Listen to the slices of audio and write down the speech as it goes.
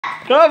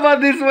How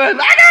about this one?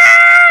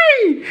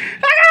 Agay!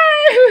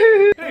 Agay!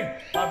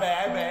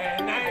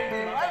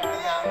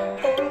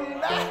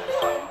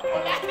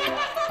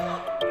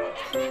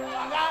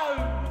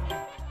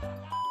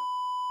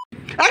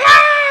 Aga!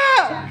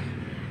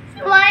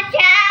 Watch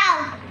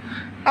out!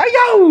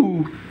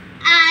 Ayaw!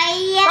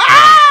 Ayaw!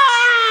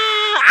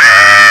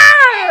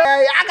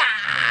 Ay! Aga!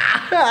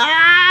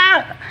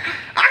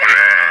 Aga!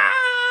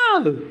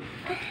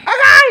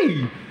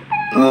 Agay!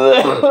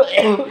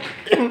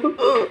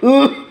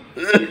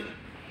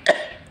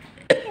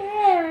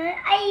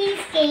 I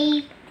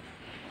escaped.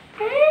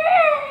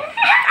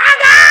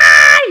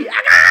 Agay!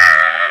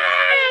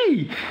 Agay!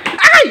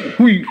 Agay!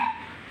 Huy!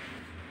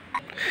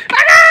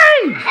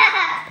 Agay!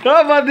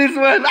 How about this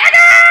one?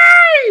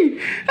 Agay!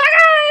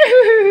 Agay!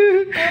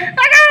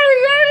 Agay!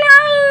 Hello!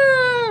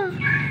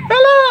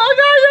 Hello!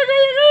 Agay!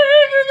 Agay!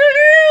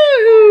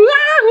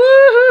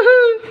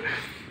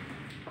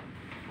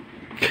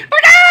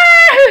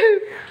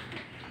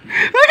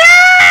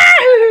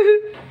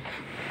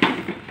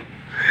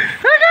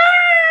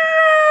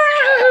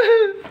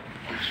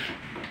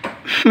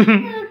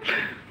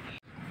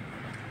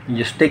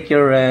 Just take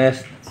your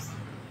rest.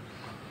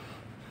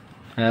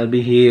 I'll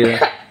be here.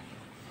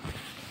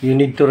 You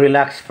need to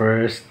relax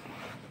first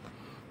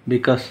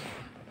because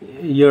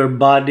your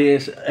body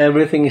is,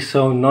 everything is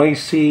so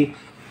noisy,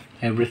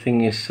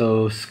 everything is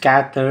so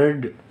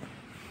scattered.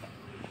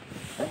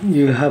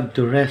 You have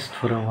to rest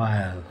for a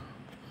while.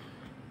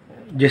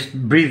 Just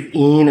breathe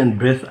in and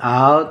breathe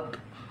out.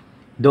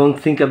 Don't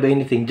think of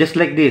anything. Just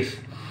like this.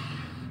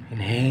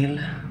 Inhale.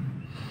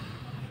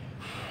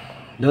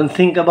 Don't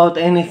think about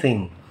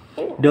anything.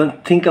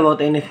 Don't think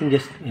about anything.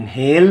 Just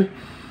inhale.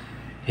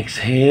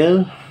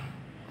 Exhale.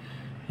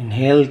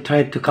 Inhale.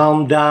 Try to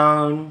calm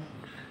down.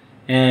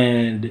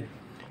 And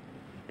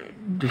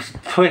just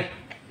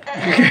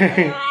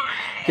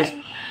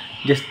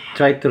just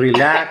try to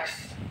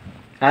relax.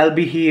 I'll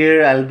be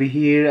here. I'll be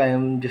here. I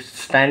am just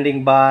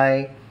standing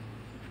by.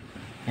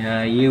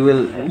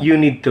 You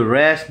need to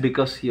rest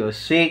because you're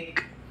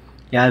sick.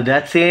 Yeah,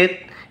 that's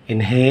it.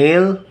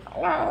 Inhale.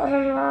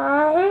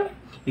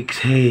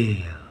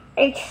 Exhale.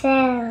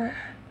 Exhale.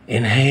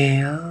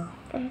 Inhale.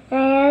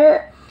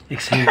 Exhale.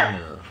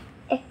 Exhale.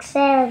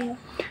 Exhale.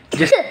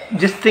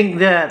 Just think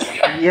that.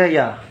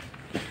 Yeah.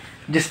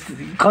 Just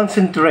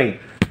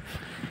concentrate.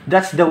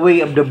 That's the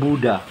way of the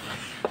Buddha.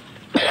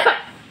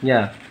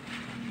 Yeah.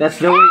 That's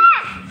the way.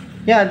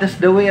 Yeah, that's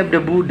the way of the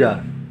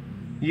Buddha.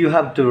 You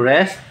have to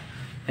rest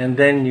and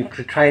then you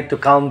try to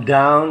calm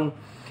down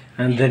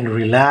and then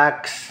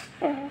relax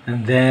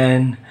and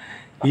then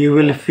you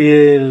will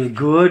feel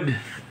good.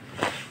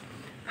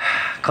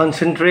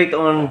 Concentrate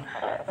on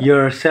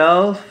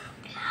yourself.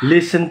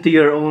 Listen to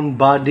your own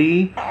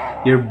body,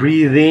 your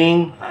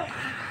breathing.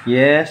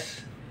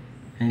 Yes,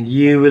 and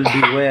you will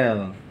be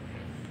well.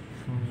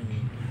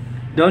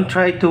 Don't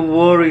try to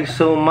worry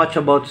so much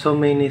about so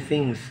many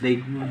things.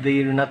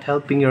 They're not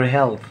helping your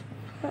health.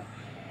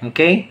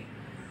 Okay?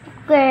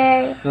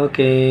 Okay.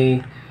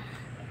 Okay.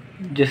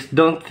 Just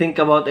don't think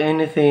about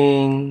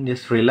anything.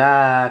 Just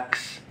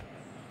relax.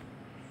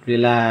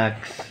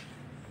 Relax.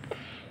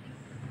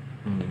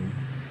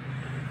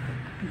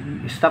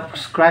 Stop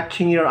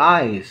scratching your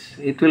eyes.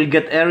 It will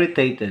get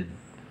irritated.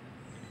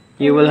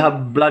 You will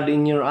have blood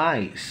in your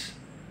eyes.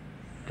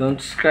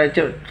 Don't scratch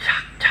your...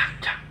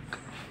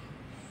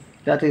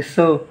 That is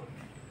so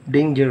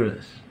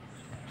dangerous.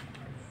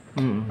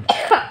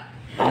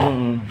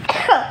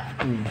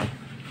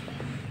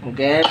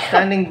 Okay, I'm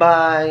standing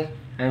by.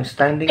 I'm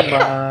standing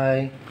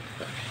by.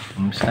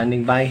 I'm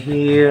standing by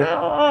here.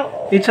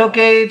 It's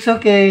okay, it's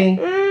okay.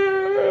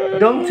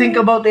 Don't think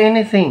about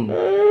anything.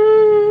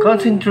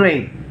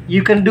 Concentrate.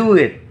 You can do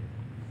it.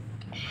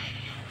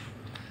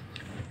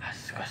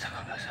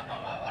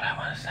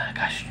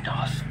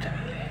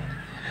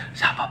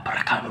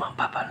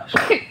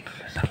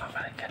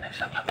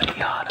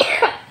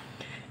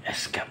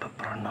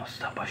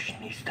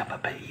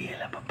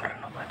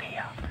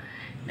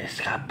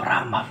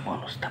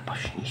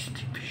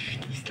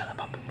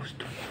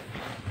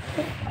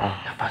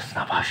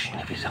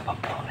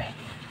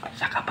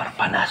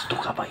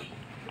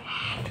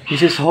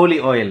 This is holy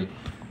oil.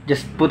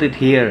 Just put it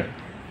here.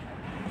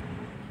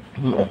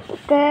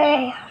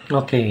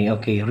 Okay.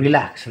 Okay.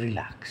 Relax.